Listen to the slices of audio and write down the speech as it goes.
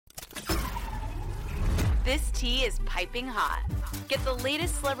This tea is piping hot. Get the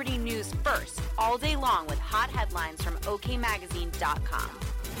latest celebrity news first all day long with hot headlines from okmagazine.com.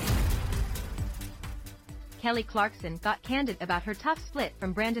 Kelly Clarkson got candid about her tough split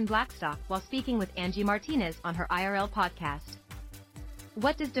from Brandon Blackstock while speaking with Angie Martinez on her IRL podcast.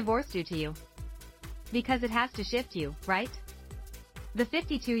 What does divorce do to you? Because it has to shift you, right? The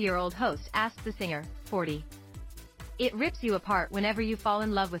 52-year-old host asked the singer, 40. It rips you apart whenever you fall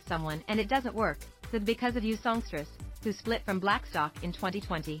in love with someone and it doesn't work, said Because of You songstress, who split from Blackstock in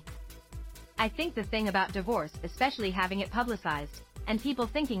 2020. I think the thing about divorce, especially having it publicized, and people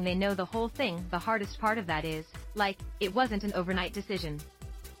thinking they know the whole thing, the hardest part of that is, like, it wasn't an overnight decision.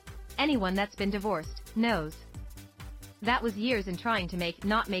 Anyone that's been divorced knows. That was years in trying to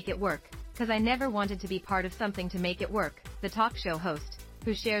not make it work, cause I never wanted to be part of something to make it work, the talk show host,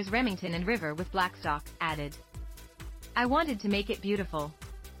 who shares Remington and River with Blackstock, added. I wanted to make it beautiful.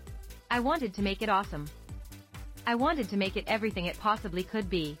 I wanted to make it awesome. I wanted to make it everything it possibly could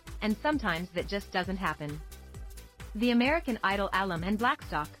be, and sometimes that just doesn't happen. The American Idol alum and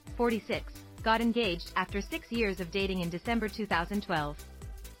Blackstock, 46, got engaged after 6 years of dating in December 2012.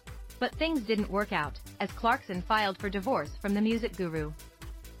 But things didn't work out, as Clarkson filed for divorce from the music guru.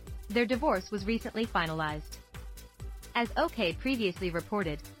 Their divorce was recently finalized. As OK previously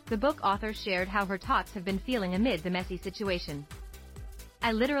reported, the book author shared how her tots have been feeling amid the messy situation.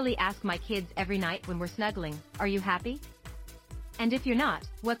 I literally ask my kids every night when we're snuggling, are you happy? And if you're not,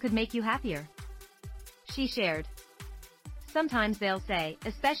 what could make you happier? She shared. Sometimes they'll say,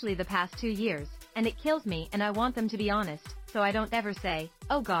 especially the past 2 years, and it kills me and I want them to be honest, so I don't ever say,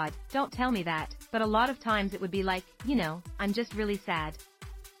 oh God, don't tell me that, but a lot of times it would be like, I'm just really sad.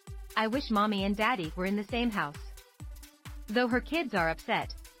 I wish mommy and daddy were in the same house. Though her kids are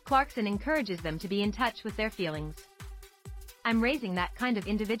upset, Clarkson encourages them to be in touch with their feelings. I'm raising that kind of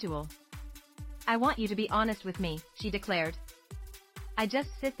individual. I want you to be honest with me, she declared. I just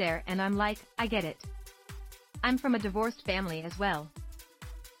sit there and I'm like, I get it. I'm from a divorced family as well.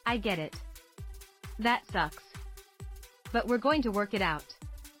 I get it. That sucks. But we're going to work it out.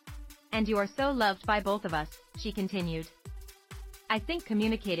 And you are so loved by both of us, she continued. I think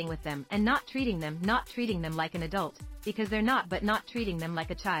communicating with them and not treating them like an adult, because they're not, but not treating them like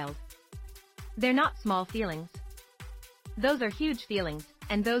a child. They're not small feelings. Those are huge feelings,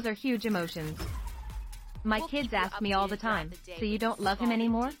 and those are huge emotions. My kids ask me all the time, so you don't love him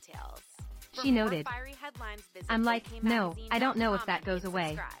anymore? She noted. I'm like, no, I don't know if that goes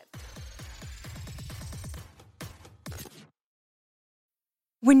away.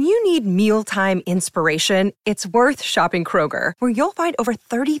 When you need mealtime inspiration, it's worth shopping Kroger, where you'll find over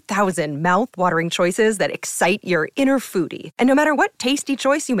 30,000 mouth-watering choices that excite your inner foodie. And no matter what tasty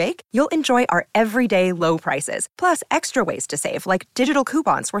choice you make, you'll enjoy our everyday low prices, plus extra ways to save, like digital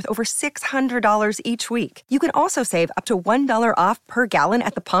coupons worth over $600 each week. You can also save up to $1 off per gallon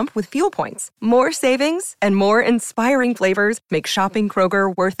at the pump with fuel points. More savings and more inspiring flavors make shopping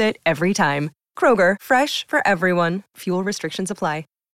Kroger worth it every time. Kroger, fresh for everyone. Fuel restrictions apply.